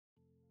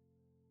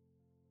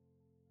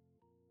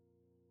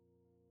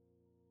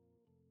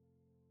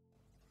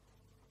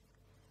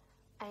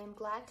I am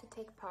glad to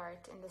take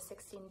part in the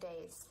 16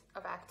 days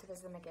of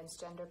activism against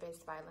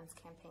gender-based violence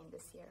campaign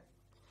this year.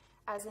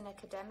 As an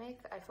academic,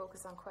 I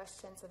focus on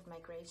questions of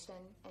migration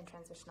and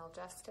transitional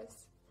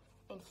justice,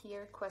 and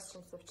here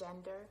questions of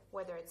gender,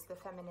 whether it's the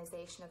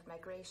feminization of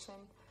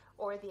migration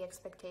or the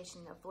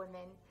expectation of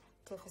women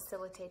to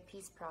facilitate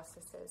peace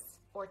processes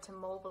or to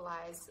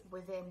mobilize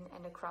within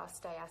and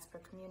across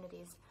diaspora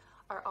communities,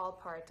 are all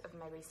part of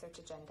my research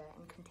agenda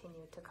and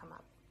continue to come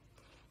up.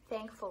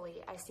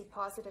 Thankfully, I see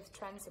positive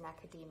trends in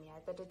academia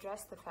that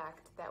address the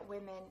fact that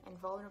women and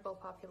vulnerable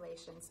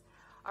populations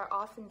are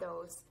often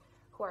those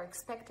who are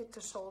expected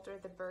to shoulder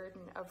the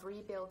burden of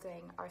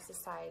rebuilding our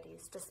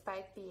societies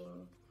despite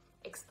being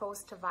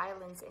exposed to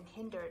violence and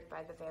hindered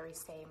by the very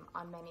same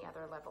on many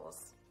other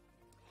levels.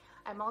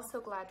 I'm also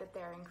glad that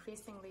there are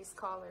increasingly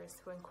scholars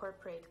who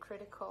incorporate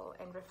critical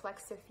and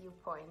reflexive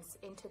viewpoints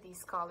into these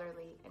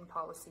scholarly and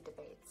policy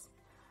debates.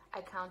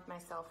 I count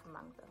myself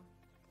among them.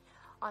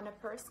 On a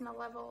personal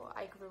level,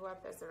 I grew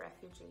up as a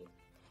refugee.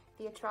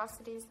 The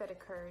atrocities that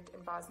occurred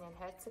in Bosnia and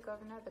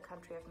Herzegovina, the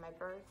country of my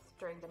birth,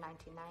 during the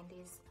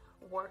 1990s,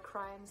 war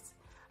crimes,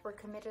 were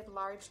committed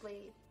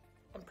largely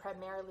and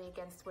primarily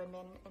against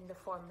women in the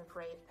form of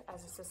rape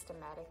as a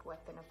systematic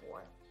weapon of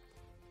war.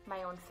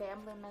 My own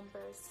family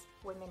members,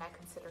 women I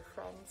consider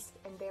friends,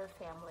 and their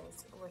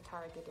families were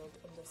targeted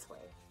in this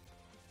way.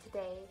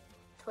 Today,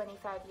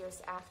 25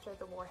 years after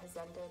the war has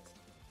ended,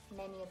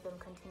 many of them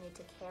continue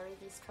to carry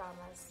these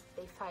traumas,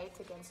 they fight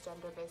against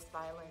gender-based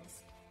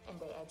violence, and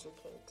they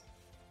educate.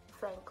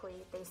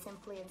 Frankly, they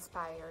simply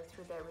inspire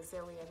through their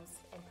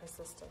resilience and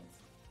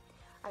persistence.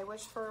 I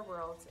wish for a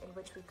world in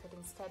which we could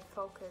instead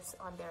focus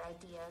on their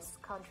ideas,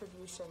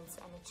 contributions,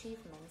 and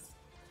achievements,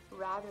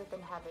 rather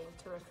than having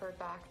to refer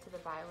back to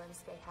the violence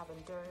they have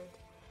endured,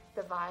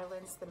 the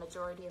violence the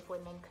majority of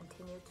women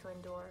continue to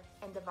endure,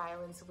 and the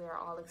violence we are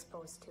all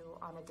exposed to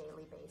on a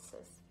daily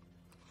basis.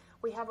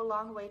 We have a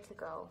long way to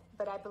go,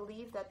 but I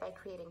believe that by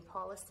creating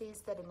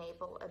policies that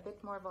enable a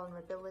bit more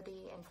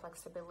vulnerability and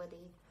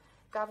flexibility,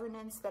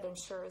 governance that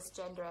ensures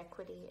gender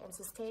equity, and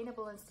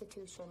sustainable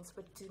institutions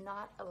which do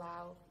not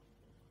allow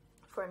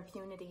for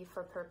impunity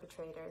for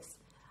perpetrators,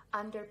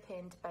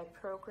 underpinned by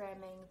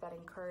programming that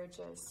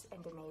encourages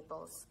and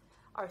enables,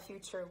 our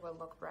future will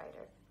look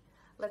brighter.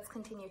 Let's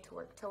continue to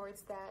work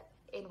towards that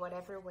in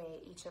whatever way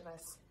each of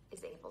us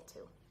is able to.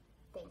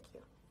 Thank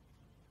you.